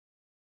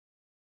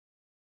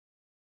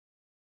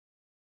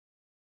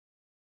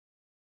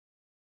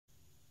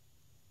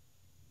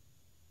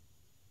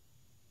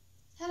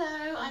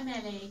I'm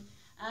Ellie.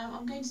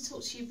 I'm going to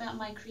talk to you about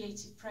my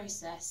creative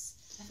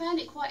process. I found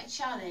it quite a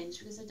challenge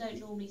because I don't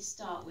normally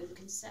start with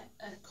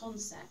a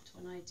concept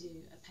when I do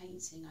a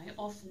painting. I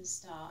often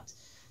start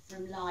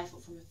from life or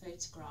from a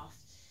photograph.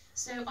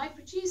 So I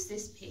produced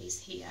this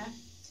piece here,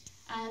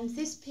 and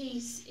this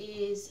piece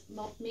is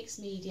mixed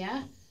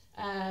media,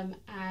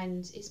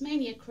 and it's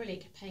mainly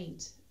acrylic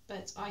paint,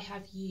 but I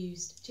have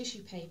used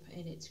tissue paper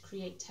in it to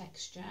create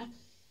texture.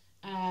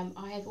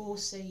 I have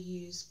also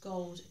used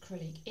gold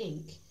acrylic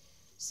ink.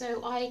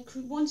 So I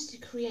wanted to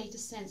create a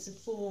sense of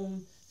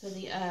form for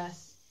the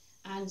earth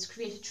and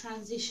create a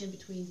transition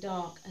between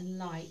dark and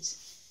light.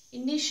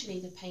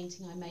 Initially the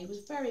painting I made was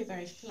very,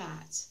 very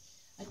flat.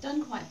 I'd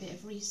done quite a bit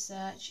of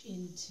research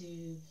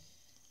into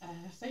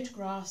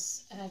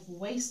photographs of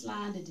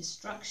wasteland and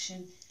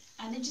destruction,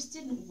 and it just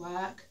didn't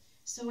work.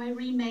 So I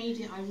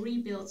remade it, I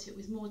rebuilt it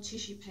with more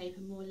tissue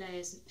paper, more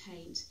layers of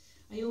paint.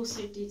 I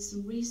also did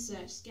some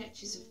research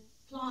sketches of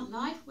plant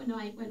life when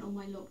I went on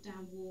my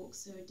lockdown walk,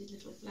 so I did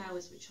little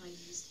flowers which I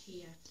used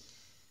here.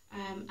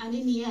 And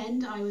in the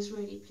end I was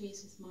really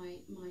pleased with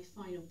my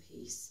final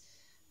piece,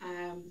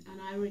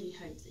 and I really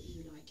hope that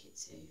you like it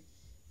too.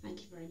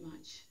 Thank you very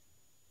much.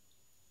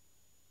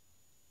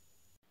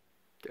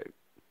 Go.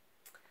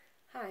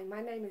 Hi,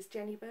 my name is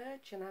Jenny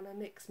Burge and I'm a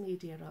mixed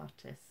media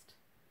artist.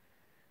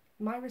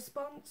 My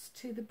response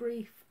to the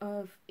brief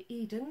of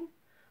Eden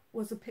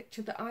was a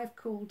picture that I've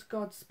called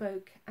God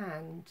Spoke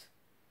And,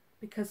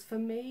 because for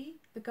me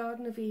the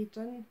Garden of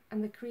Eden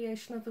and the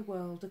creation of the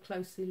world are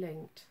closely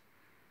linked.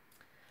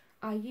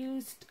 I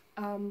used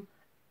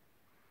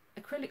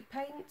acrylic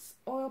paints,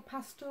 oil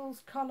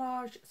pastels,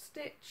 collage,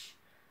 stitch,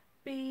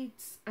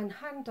 beads and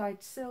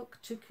hand-dyed silk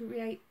to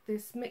create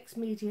this mixed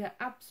media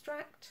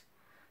abstract.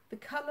 The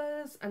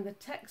colours and the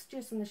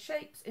textures and the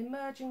shapes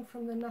emerging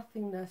from the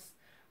nothingness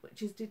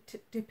which is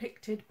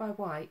depicted by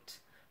white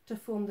to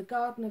form the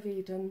Garden of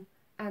Eden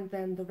and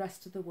then the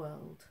rest of the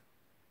world.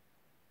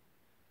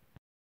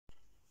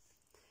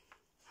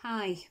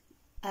 Hi,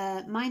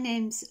 my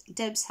name's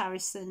Debs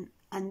Harrison,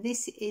 and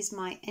this is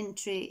my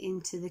entry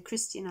into the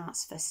Christian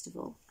Arts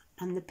Festival,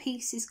 and the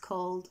piece is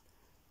called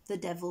The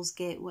Devil's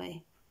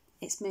Gateway.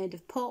 It's made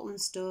of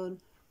Portland stone,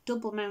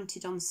 double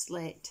mounted on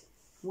slate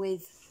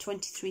with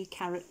 23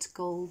 carat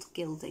gold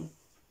gilding.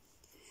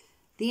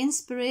 The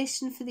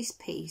inspiration for this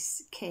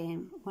piece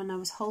came when I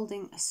was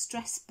holding a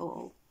stress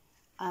ball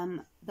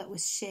that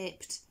was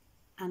shaped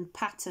and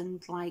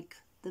patterned like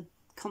the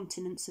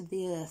continents of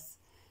the earth.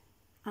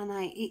 And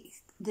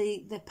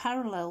the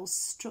parallels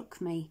struck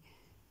me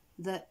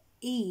that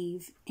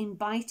Eve, in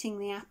biting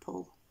the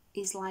apple,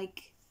 is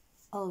like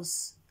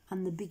us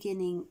and the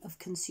beginning of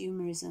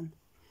consumerism,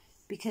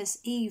 because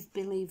Eve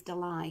believed a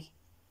lie.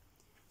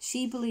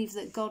 She believed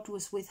that God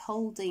was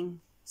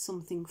withholding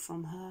something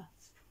from her,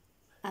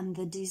 and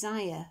the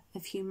desire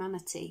of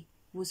humanity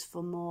was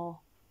for more.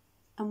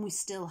 And we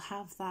still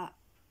have that.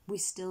 We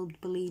still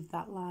believe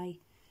that lie.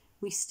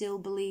 We still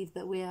believe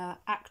that we are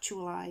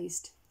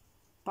actualised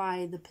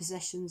by the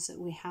possessions that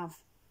we have.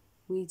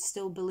 We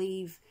still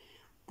believe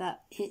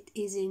that it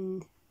is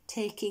in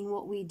taking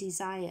what we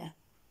desire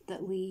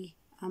that we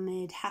are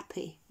made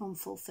happy and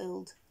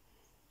fulfilled.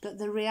 But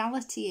the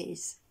reality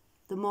is,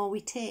 the more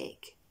we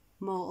take,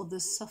 more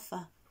others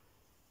suffer.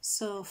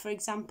 So, for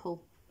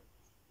example,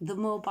 the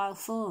mobile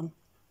phone.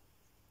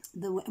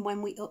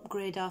 When we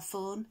upgrade our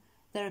phone,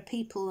 there are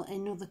people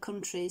in other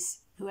countries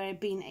who are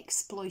being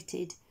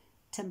exploited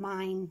to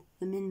mine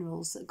the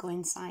minerals that go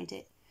inside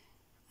it.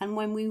 And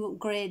when we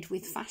upgrade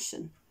with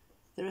fashion,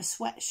 there are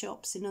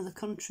sweatshops in other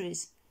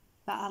countries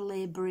that are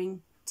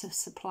labouring to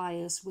supply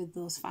us with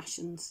those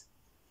fashions.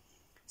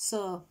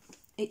 So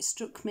it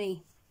struck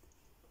me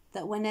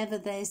that whenever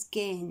there's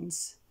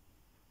gains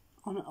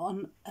for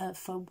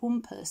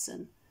one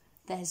person,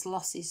 there's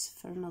losses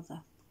for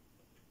another.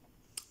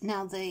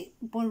 Now, the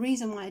one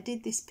reason why I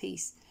did this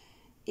piece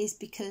is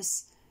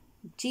because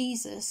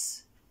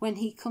Jesus, when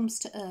he comes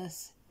to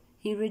earth,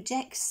 he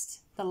rejects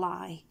the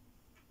lie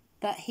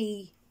that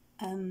he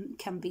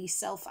can be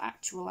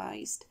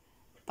self-actualised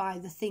by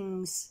the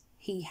things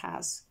he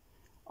has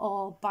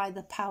or by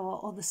the power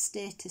or the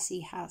status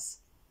he has.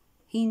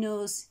 He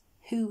knows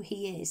who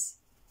he is,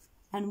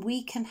 and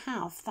we can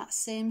have that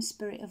same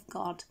Spirit of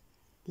God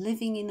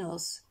living in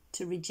us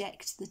to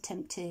reject the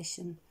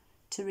temptation,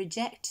 to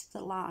reject the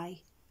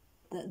lie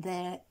that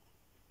there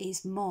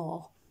is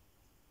more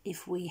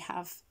if we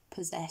have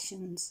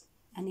possessions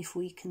and if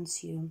we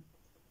consume.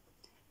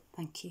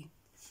 Thank you.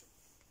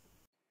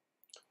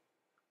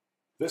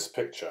 This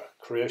picture,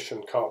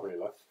 Creation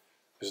Cartwheeler,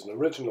 is an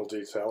original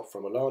detail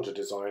from a larger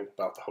design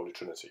about the Holy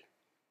Trinity.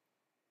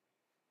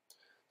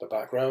 The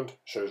background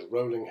shows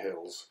rolling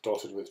hills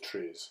dotted with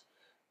trees,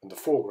 and the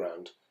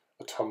foreground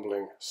a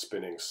tumbling,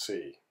 spinning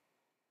sea.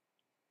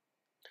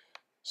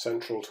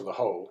 Central to the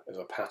whole is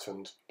a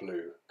patterned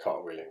blue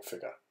cartwheeling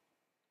figure.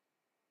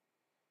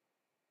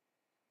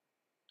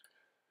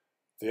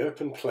 The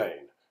open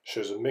plain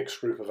shows a mixed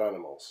group of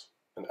animals: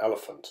 an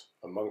elephant,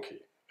 a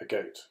monkey, a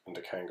goat and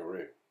a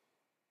kangaroo.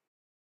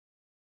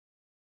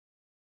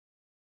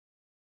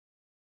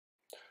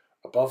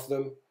 Above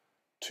them,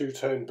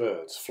 two-tone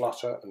birds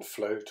flutter and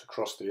float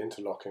across the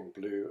interlocking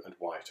blue and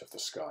white of the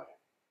sky.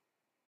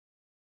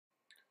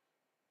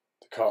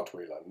 The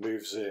cartwheeler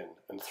moves in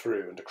and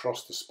through and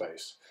across the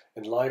space,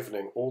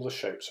 enlivening all the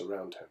shapes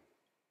around him.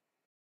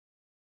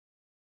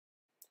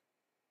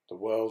 The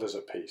world is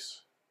at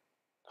peace.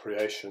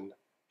 Creation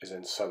is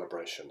in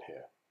celebration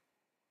here.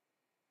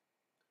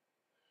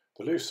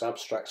 The loose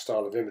abstract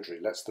style of imagery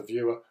lets the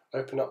viewer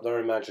open up their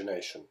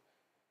imagination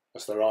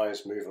as their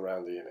eyes move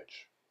around the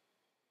image.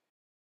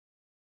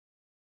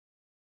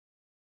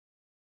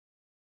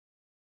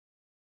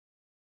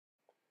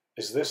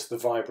 Is this the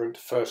vibrant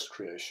first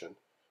creation,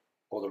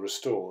 or the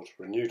restored,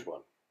 renewed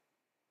one?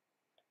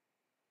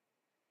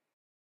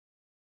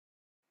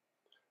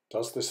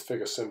 Does this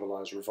figure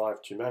symbolise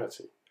revived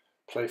humanity,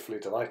 playfully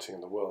delighting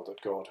in the world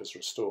that God has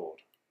restored?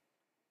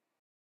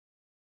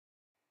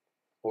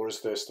 Or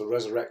is this the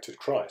resurrected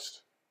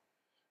Christ,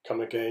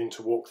 come again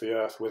to walk the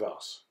earth with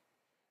us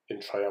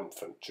in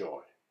triumphant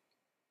joy?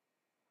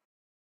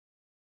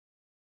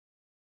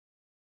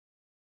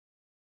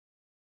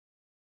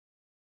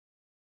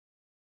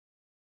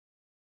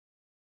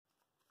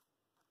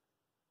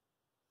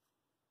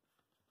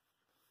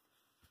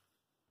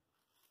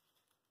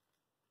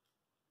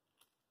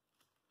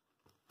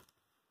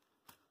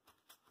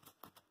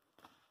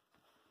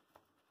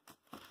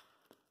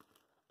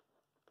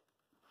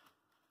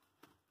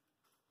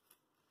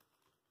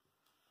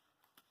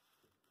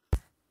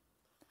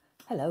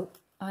 Hello,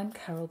 I'm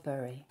Carol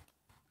Burry.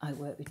 I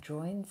work with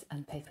drawings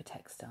and paper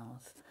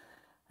textiles,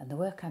 and the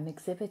work I'm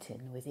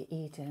exhibiting with the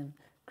Eden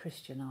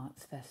Christian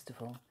Arts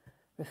Festival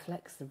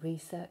reflects the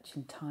research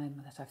and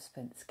time that I've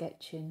spent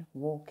sketching,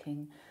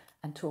 walking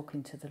and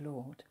talking to the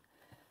Lord,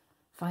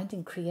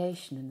 finding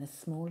creation in the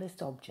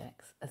smallest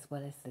objects as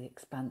well as the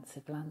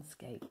expansive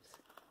landscapes,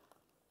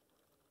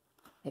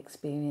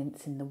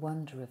 experiencing the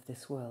wonder of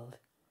this world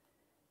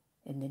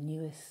in the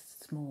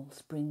newest small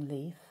spring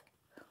leaf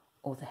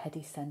or the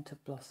heady scent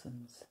of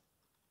blossoms,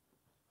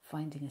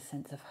 finding a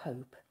sense of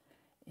hope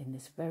in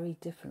this very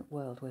different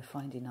world we're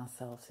finding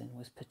ourselves in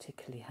was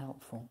particularly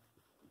helpful.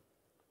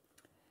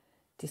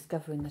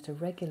 Discovering that a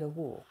regular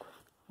walk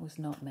was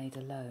not made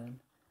alone,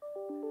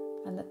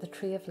 and that the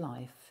tree of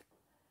life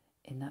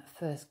in that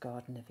first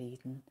Garden of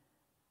Eden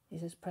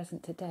is as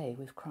present today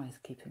with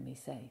Christ keeping me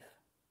safe.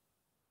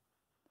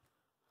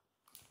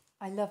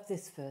 I love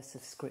this verse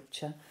of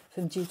scripture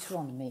from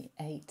Deuteronomy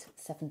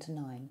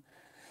 8:7-9.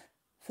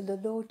 For the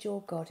Lord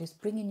your God is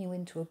bringing you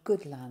into a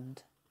good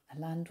land, a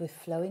land with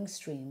flowing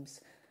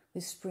streams,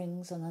 with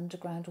springs and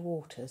underground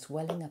waters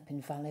welling up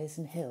in valleys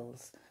and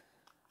hills,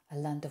 a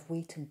land of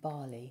wheat and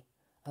barley,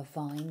 of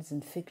vines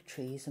and fig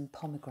trees and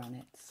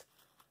pomegranates,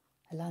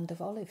 a land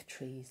of olive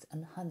trees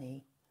and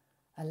honey,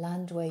 a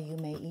land where you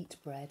may eat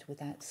bread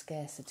without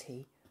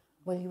scarcity,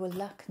 where you will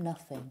lack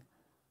nothing,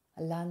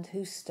 a land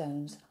whose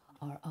stones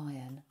are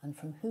iron and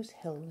from whose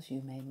hills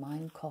you may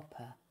mine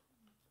copper.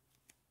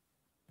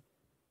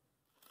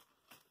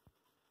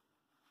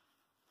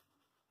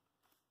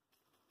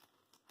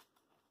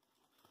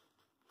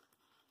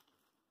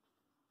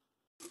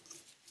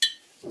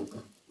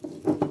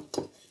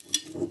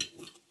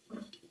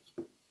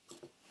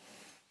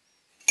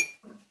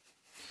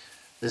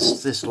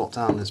 This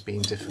lockdown has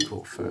been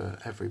difficult for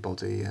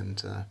everybody,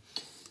 and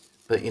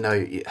but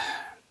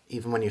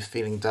even when you're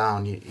feeling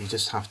down, you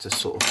just have to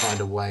sort of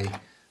find a way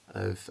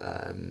of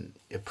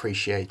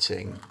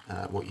appreciating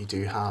what you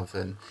do have.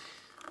 And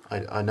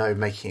I know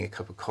making a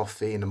cup of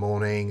coffee in the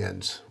morning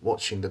and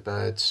watching the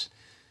birds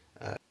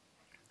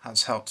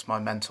has helped my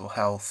mental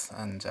health,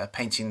 and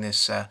painting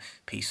this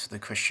piece for the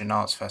Christian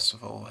Arts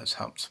Festival has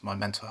helped my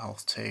mental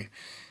health too.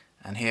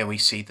 And here we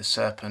see the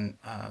serpent,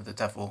 the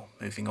devil,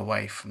 moving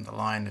away from the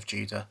Lion of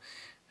Judah.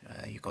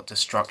 You've got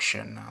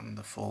destruction and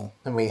the fall.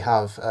 And we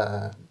have,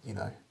 the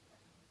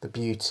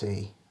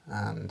beauty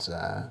and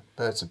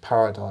birds of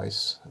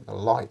paradise, and the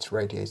light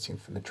radiating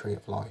from the tree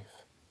of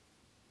life.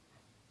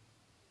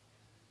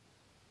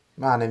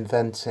 Man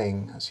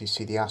inventing, as you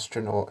see the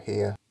astronaut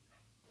here,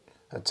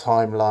 a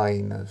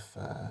timeline of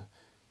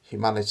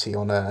humanity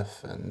on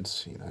Earth and,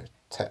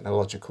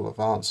 technological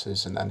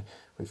advances. And then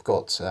we've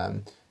got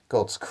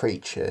God's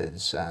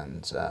creatures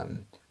and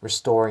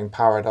restoring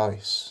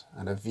paradise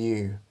and a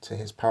view to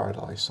his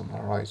paradise on the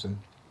horizon.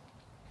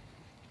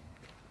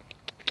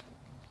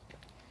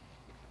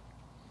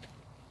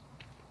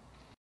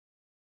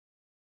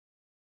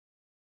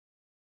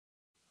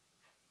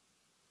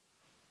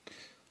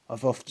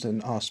 I've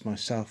often asked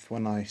myself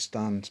when I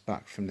stand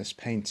back from this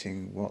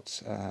painting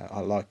what I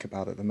like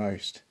about it the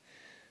most.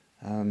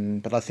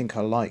 But I think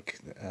I like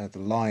the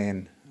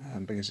lion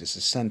because it's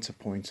the centre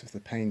point of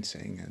the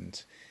painting,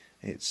 and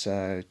it's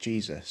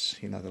Jesus,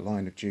 the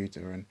Lion of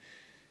Judah. And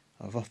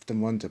I've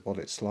often wondered what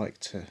it's like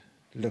to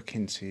look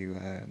into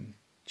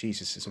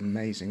Jesus'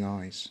 amazing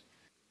eyes.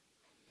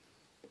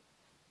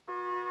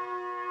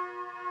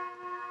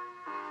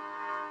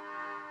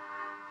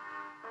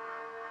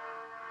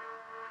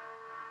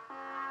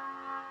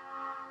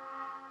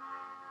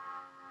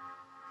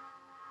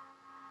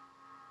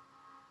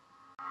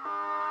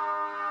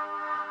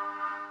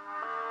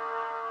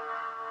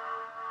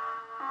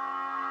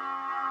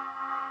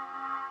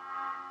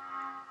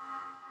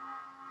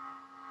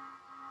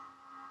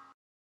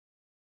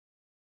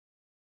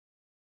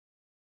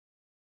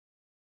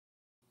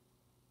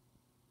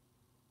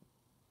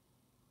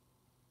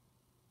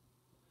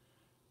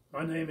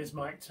 My name is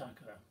Mike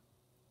Tucker,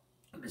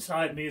 and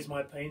beside me is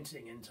my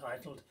painting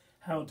entitled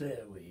How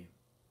Dare We?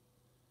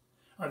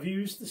 I've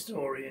used the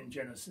story in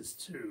Genesis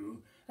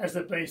 2 as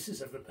the basis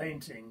of the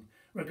painting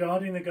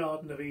regarding the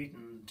Garden of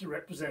Eden to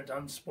represent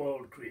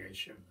unspoiled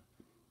creation.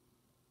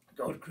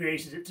 God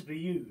created it to be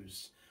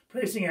used,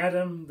 placing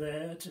Adam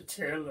there to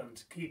till and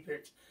to keep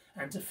it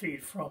and to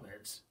feed from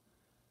it.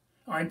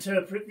 I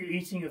interpret the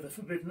eating of the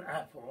forbidden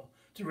apple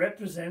to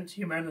represent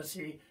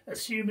humanity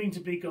assuming to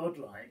be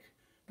godlike,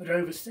 but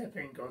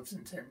overstepping God's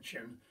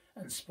intention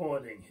and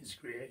spoiling his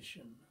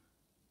creation.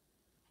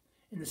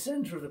 In the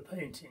centre of the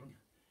painting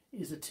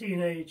is a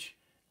teenage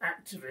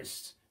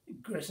activist,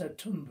 Greta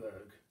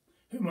Thunberg,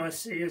 whom I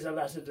see as a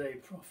latter-day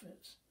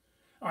prophet.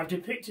 I've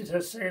depicted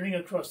her sailing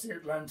across the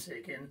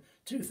Atlantic in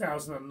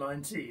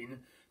 2019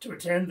 to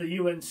attend the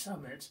UN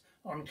Summit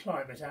on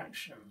Climate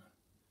Action.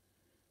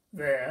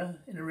 There,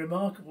 in a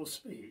remarkable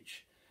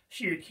speech,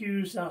 she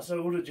accused us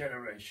older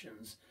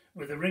generations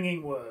with the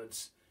ringing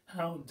words,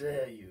 "How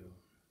dare you?"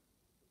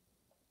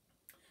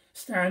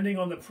 Standing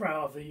on the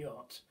prow of the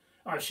yacht,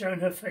 I've shown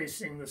her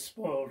facing the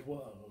spoiled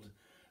world,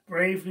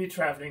 bravely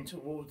travelling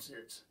towards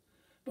it.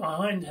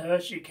 Behind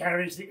her she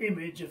carries the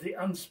image of the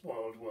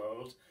unspoiled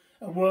world,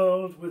 a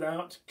world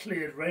without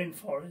cleared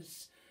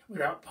rainforests,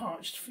 without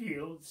parched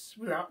fields,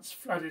 without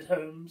flooded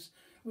homes,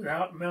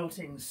 without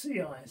melting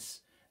sea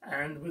ice,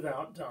 and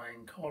without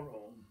dying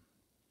coral.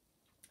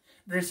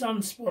 This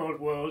unspoiled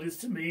world is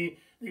to me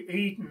the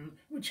Eden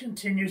which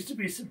continues to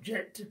be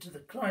subjected to the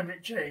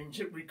climate change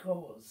that we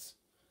cause.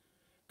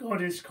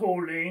 God is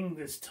calling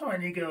this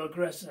tiny girl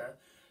Greta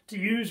to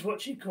use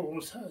what she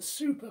calls her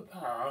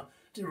superpower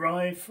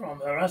derived from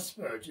her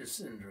Asperger's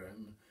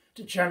syndrome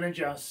to challenge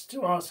us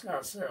to ask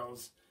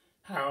ourselves,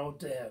 how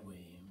dare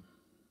we?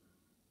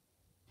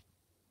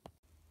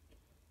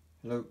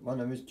 Hello, my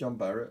name is John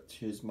Barrett.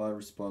 Here's my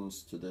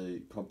response to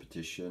the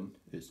competition.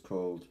 It's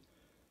called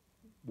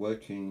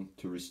Working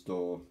to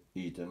Restore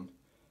Eden,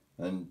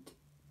 and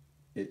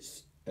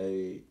it's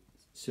a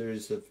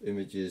series of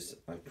images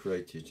I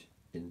created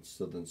in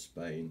southern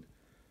Spain.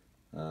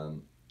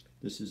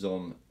 This is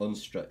on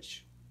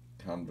unstretched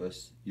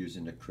canvas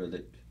using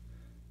acrylic.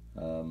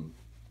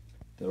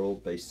 They're all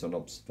based on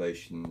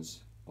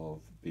observations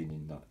of being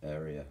in that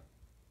area.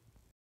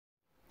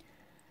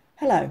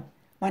 Hello,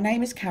 my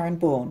name is Karen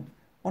Bourne,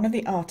 one of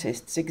the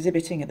artists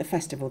exhibiting at the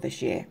festival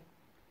this year.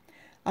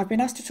 I've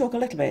been asked to talk a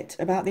little bit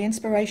about the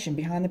inspiration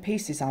behind the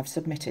pieces I've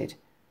submitted.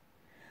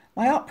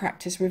 My art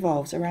practice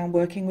revolves around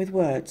working with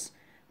words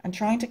and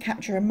trying to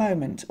capture a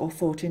moment or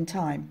thought in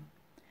time.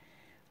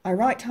 I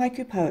write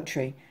haiku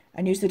poetry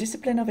and use the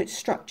discipline of its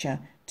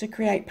structure to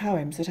create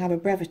poems that have a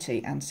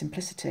brevity and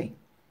simplicity.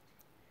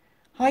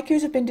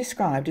 Haikus have been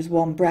described as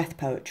one-breath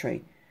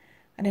poetry,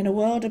 and in a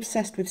world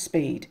obsessed with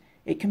speed,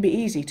 it can be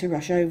easy to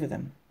rush over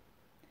them.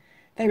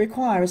 They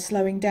require a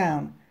slowing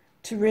down,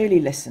 to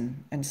really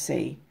listen and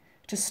see,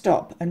 to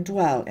stop and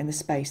dwell in the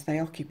space they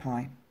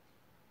occupy.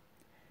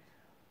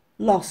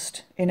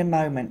 Lost in a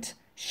moment,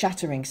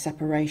 shattering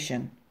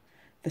separation,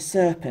 the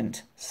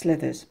serpent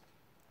slithers.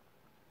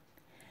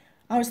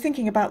 I was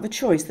thinking about the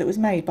choice that was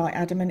made by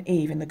Adam and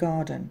Eve in the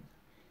garden.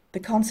 The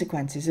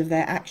consequences of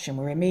their action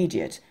were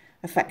immediate,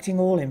 affecting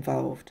all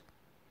involved.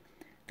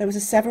 There was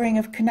a severing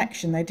of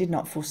connection they did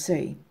not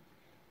foresee.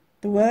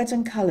 The words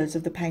and colours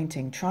of the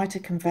painting try to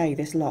convey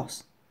this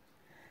loss.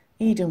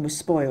 Eden was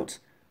spoilt,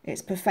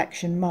 its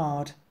perfection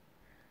marred.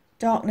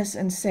 Darkness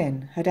and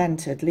sin had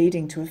entered,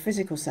 leading to a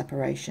physical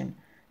separation,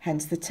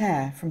 hence the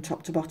tear from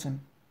top to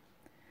bottom.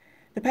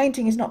 The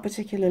painting is not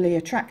particularly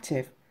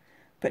attractive,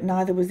 but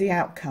neither was the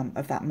outcome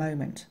of that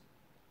moment.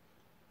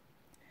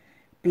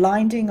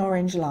 Blinding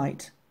orange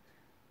light,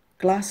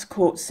 glass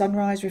caught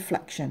sunrise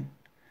reflection,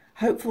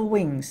 hopeful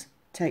wings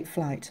take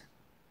flight.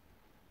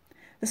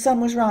 The sun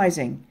was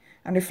rising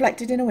and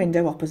reflected in a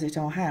window opposite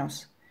our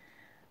house.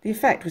 The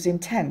effect was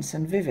intense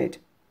and vivid.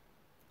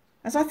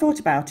 As I thought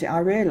about it, I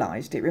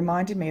realised it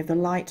reminded me of the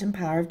light and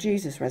power of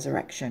Jesus'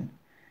 resurrection,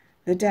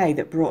 the day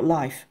that brought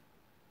life.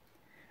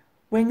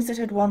 Wings that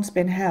had once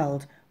been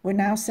held were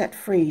now set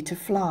free to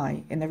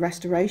fly in the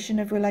restoration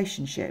of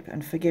relationship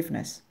and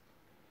forgiveness.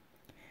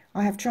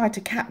 I have tried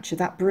to capture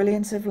that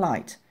brilliance of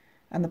light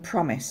and the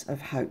promise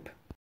of hope.